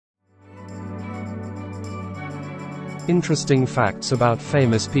Interesting facts about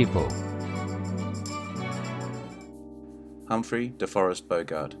famous people. Humphrey DeForest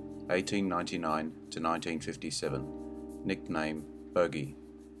Bogart, 1899 to 1957, nickname Bogie,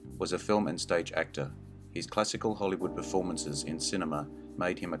 was a film and stage actor. His classical Hollywood performances in cinema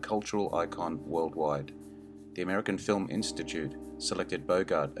made him a cultural icon worldwide. The American Film Institute selected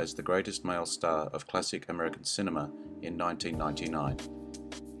Bogart as the greatest male star of classic American cinema in 1999.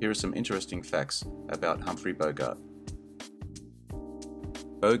 Here are some interesting facts about Humphrey Bogart.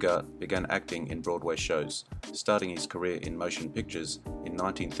 Bogart began acting in Broadway shows, starting his career in motion pictures in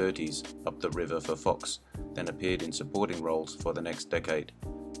 1930s Up the River for Fox, then appeared in supporting roles for the next decade,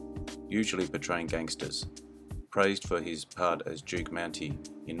 usually portraying gangsters. Praised for his part as Duke Mantee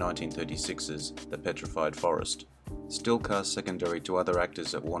in 1936's The Petrified Forest, still cast secondary to other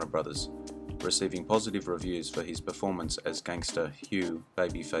actors at Warner Brothers, receiving positive reviews for his performance as gangster Hugh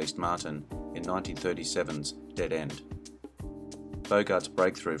Babyfaced Martin in 1937's Dead End. Bogart's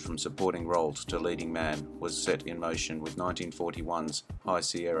breakthrough from supporting roles to leading man was set in motion with 1941's High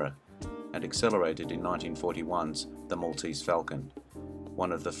Sierra and accelerated in 1941's The Maltese Falcon,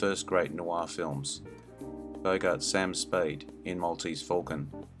 one of the first great noir films. Bogart's Sam Spade in Maltese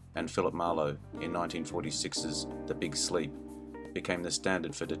Falcon and Philip Marlowe in 1946's The Big Sleep became the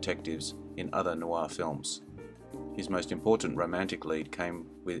standard for detectives in other noir films. His most important romantic lead came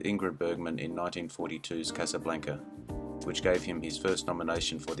with Ingrid Bergman in 1942's Casablanca, which gave him his first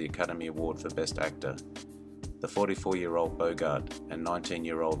nomination for the Academy Award for Best Actor. The 44-year-old Bogart and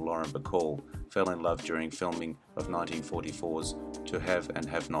 19-year-old Lauren Bacall fell in love during filming of 1944's To Have and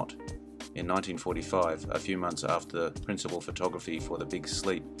Have Not. In 1945, a few months after principal photography for The Big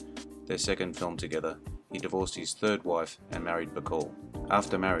Sleep, their second film together, he divorced his third wife and married Bacall.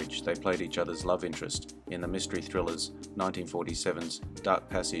 After marriage, they played each other's love interest in the mystery thrillers 1947's Dark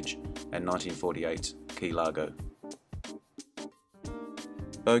Passage and 1948's Key Largo.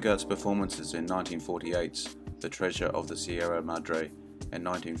 Bogart's performances in 1948's The Treasure of the Sierra Madre and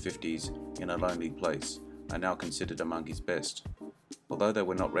 1950's In a Lonely Place are now considered among his best, although they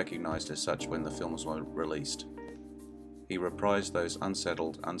were not recognized as such when the films were released. He reprised those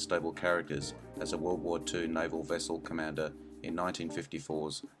unsettled, unstable characters as a World War II naval vessel commander in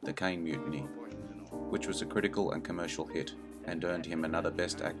 1954's The Caine Mutiny, which was a critical and commercial hit and earned him another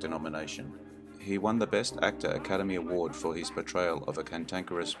Best Actor nomination. He won the Best Actor Academy Award for his portrayal of a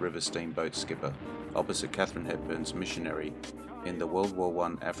cantankerous river steamboat skipper opposite Katharine Hepburn's missionary in the World War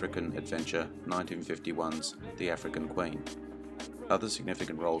I African adventure 1951's The African Queen. Other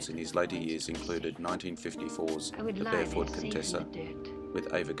significant roles in his later years included 1954's The Barefoot Contessa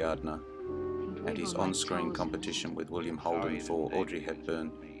with Ava Gardner and his on-screen competition with William Holden for Audrey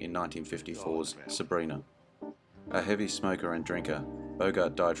Hepburn in 1954's Sabrina. A heavy smoker and drinker,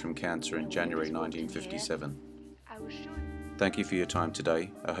 Bogart died from cancer in January 1957. Thank you for your time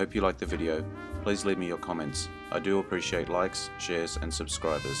today. I hope you liked the video. Please leave me your comments. I do appreciate likes, shares and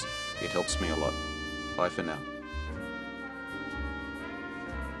subscribers. It helps me a lot. Bye for now.